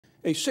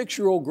A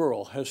 6-year-old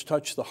girl has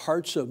touched the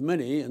hearts of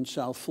many in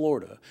South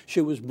Florida.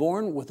 She was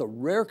born with a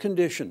rare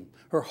condition,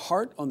 her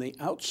heart on the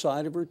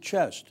outside of her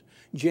chest.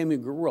 Jamie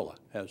Gorilla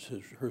has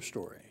her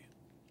story.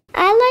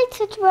 I like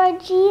to draw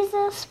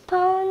Jesus,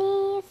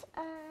 ponies.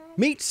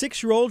 Meet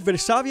 6-year-old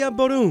Versavia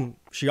Borun.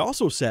 She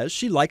also says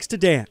she likes to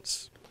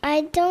dance.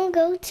 I don't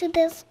go to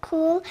this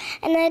school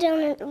and I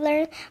don't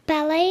learn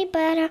ballet,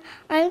 but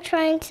I'm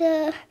trying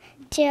to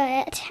do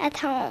it at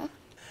home.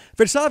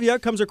 Versavia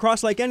comes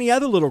across like any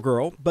other little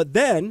girl, but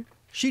then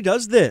she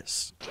does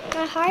this.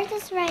 My heart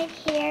is right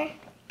here.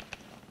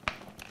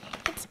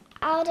 It's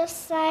out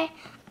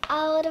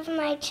of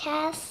my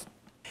chest.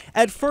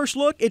 At first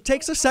look, it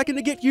takes a second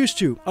to get used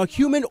to. A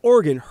human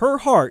organ, her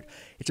heart.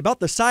 It's about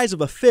the size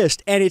of a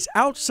fist, and it's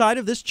outside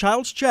of this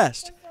child's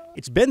chest.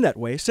 It's been that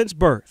way since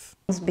birth.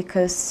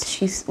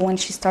 Because when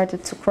she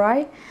started to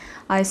cry,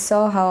 I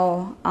saw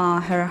how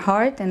her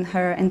heart and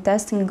her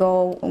intestine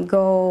go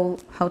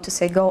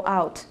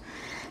out,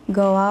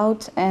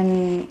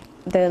 and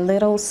the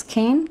little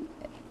skin,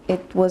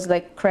 it was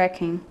like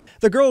cracking.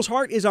 The girl's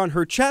heart is on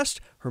her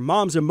chest, her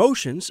mom's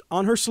emotions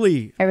on her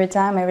sleeve. Every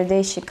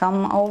day she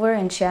come over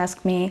and she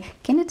asks me,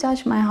 "Can you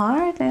touch my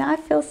heart?" And I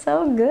feel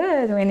so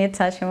good when you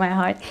touch my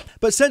heart.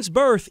 But since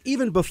birth,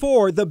 even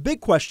before, the big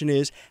question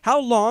is, how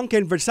long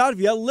can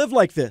Versavia live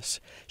like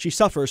this? She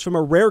suffers from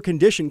a rare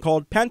condition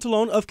called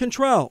pantalon of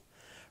Cantrell.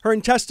 Her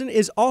intestine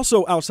is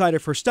also outside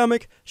of her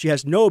stomach. She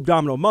has no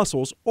abdominal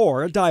muscles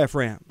or a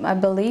diaphragm. I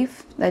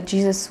believe that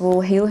Jesus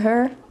will heal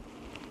her,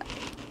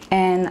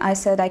 and I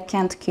said I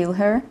can't kill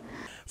her.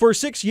 For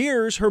 6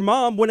 years, her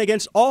mom went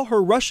against all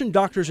her Russian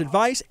doctor's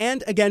advice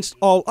and against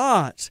all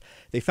odds.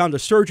 They found a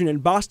surgeon in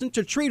Boston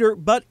to treat her,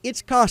 but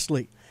it's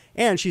costly.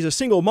 And she's a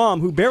single mom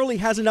who barely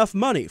has enough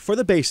money for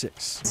the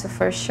basics. So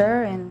for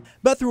sure.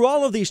 But through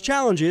all of these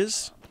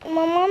challenges,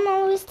 my mom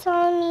always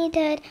told me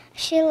that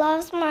she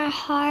loves my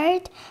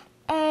heart,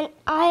 and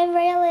I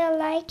really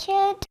like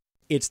it.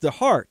 It's the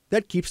heart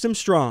that keeps them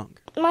strong.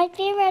 My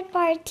favorite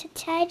part to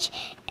touch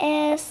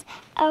is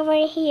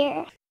over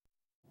here.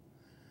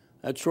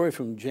 That story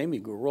from Jamie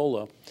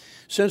Gorilla.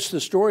 Since the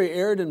story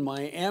aired in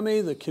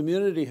Miami, the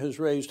community has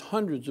raised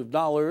hundreds of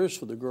dollars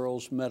for the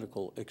girls'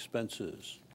 medical expenses.